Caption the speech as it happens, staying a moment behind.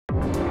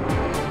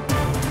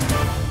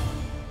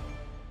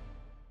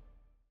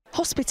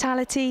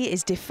Hospitality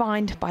is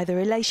defined by the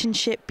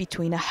relationship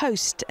between a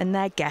host and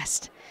their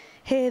guest.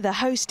 Here, the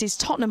host is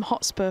Tottenham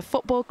Hotspur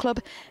Football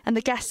Club and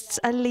the guests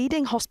are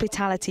leading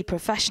hospitality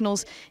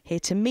professionals here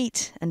to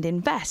meet and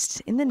invest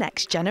in the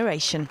next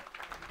generation.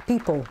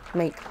 People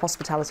make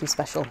hospitality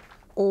special.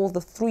 All the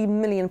 3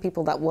 million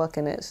people that work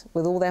in it,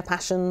 with all their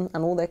passion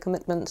and all their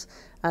commitment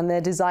and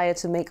their desire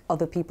to make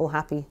other people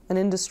happy. An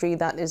industry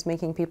that is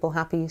making people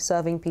happy,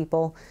 serving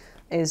people,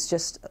 is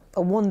just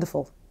a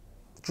wonderful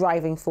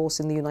driving force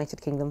in the United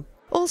Kingdom.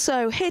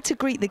 Also here to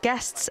greet the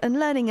guests and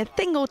learning a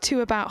thing or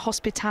two about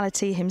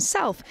hospitality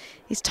himself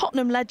is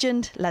Tottenham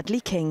legend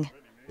Ledley King.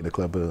 The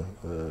club are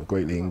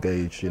greatly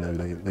engaged. You know,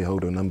 they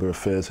hold a number of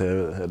fairs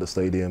here at the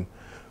stadium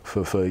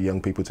for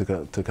young people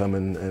to come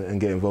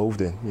and get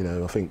involved in. You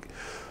know, I think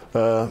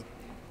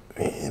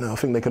I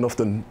think they can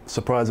often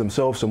surprise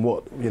themselves on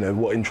what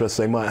interests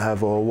they might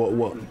have or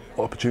what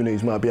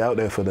opportunities might be out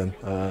there for them.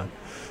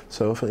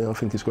 So I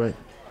think it's great.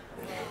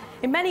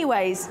 In many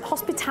ways,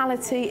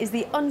 hospitality is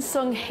the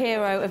unsung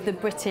hero of the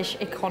British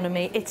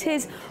economy. It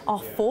is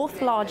our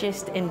 4th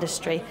largest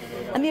industry.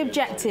 And the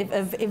objective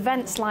of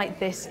events like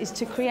this is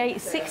to create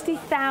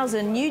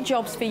 60,000 new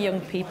jobs for young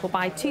people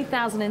by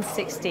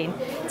 2016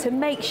 to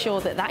make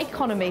sure that that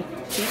economy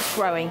keeps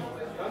growing.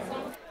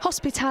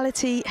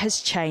 Hospitality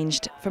has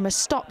changed from a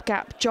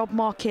stopgap job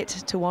market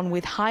to one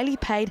with highly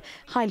paid,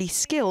 highly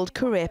skilled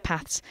career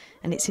paths.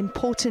 And it's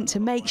important to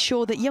make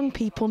sure that young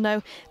people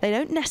know they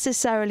don't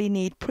necessarily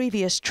need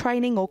previous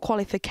training or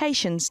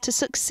qualifications to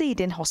succeed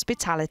in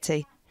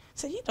hospitality.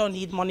 So you don't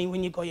need money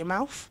when you got your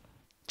mouth.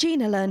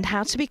 Gina learned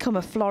how to become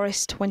a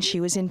florist when she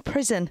was in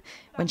prison.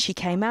 When she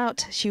came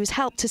out, she was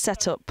helped to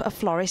set up a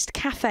florist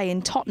cafe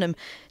in Tottenham.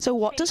 So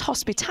what does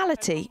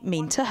hospitality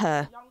mean to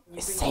her?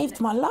 It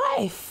saved my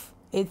life.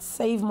 It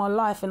saved my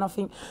life, and I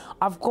think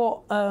I've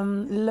got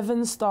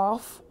 11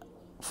 staff,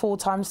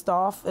 full-time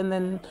staff, and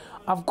then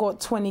I've got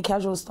 20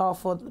 casual staff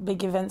for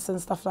big events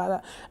and stuff like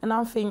that. And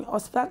I think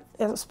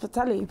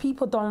hospitality,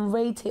 people don't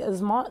rate it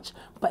as much,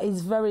 but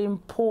it's very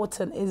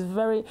important. It's a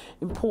very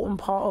important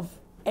part of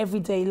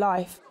everyday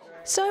life.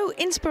 So,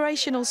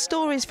 inspirational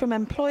stories from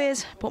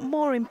employers, but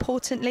more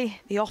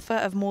importantly, the offer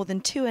of more than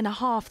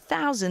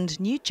 2,500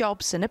 new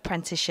jobs and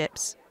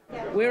apprenticeships.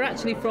 We're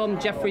actually from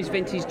Jeffrey's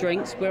Vintage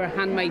Drinks. We're a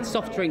handmade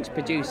soft drinks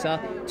producer,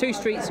 2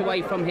 streets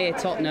away from here,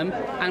 Tottenham,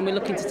 and we're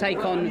looking to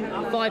take on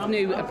 5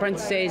 new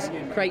apprentices,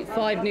 create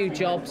 5 new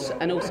jobs,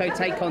 and also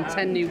take on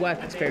 10 new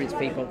work experience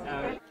people.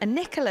 And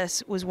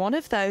Nicholas was one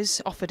of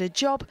those offered a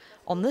job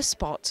on the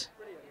spot.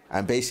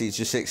 And basically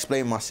just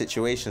explain my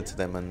situation to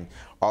them and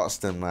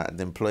ask them, like,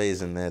 the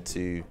employers in there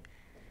to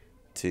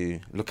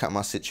look at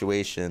my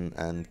situation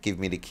and give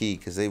me the key,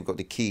 because they've got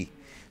the key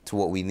to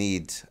what we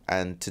need,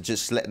 and to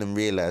just let them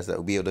realise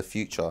that we are the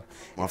future.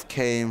 I've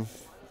came,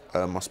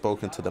 I've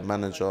spoken to the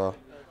manager,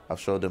 I've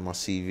showed them my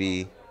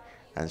CV,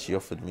 and she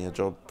offered me a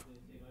job.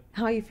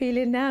 How are you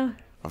feeling now?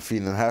 I'm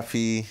feeling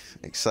happy,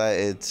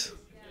 excited,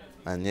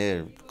 and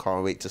yeah,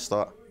 can't wait to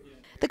start.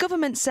 The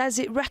government says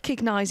it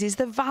recognises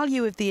the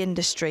value of the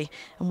industry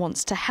and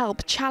wants to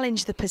help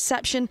challenge the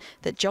perception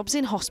that jobs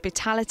in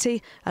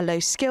hospitality are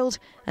low-skilled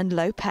and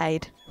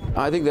low-paid.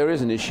 I think there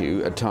is an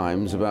issue at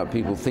times about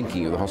people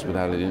thinking of the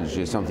hospitality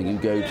industry as something you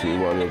go to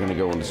while you're going to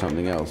go on to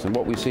something else. And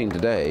what we've seen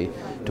today,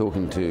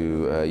 talking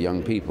to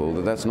young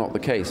people, that's not the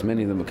case.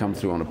 Many of them have come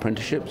through on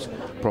apprenticeships,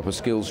 proper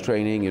skills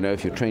training. You know,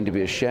 if you're trained to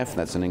be a chef,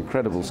 that's an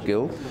incredible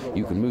skill.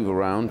 You can move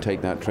around,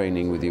 take that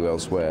training with you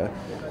elsewhere.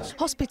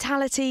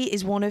 Hospitality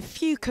is one of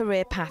few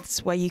career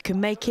paths where you can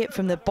make it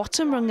from the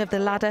bottom rung of the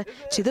ladder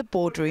to the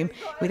boardroom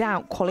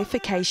without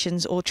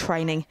qualifications or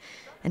training.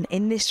 And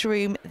in this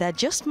room, there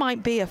just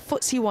might be a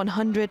FTSE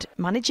 100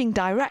 managing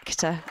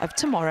director of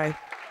tomorrow.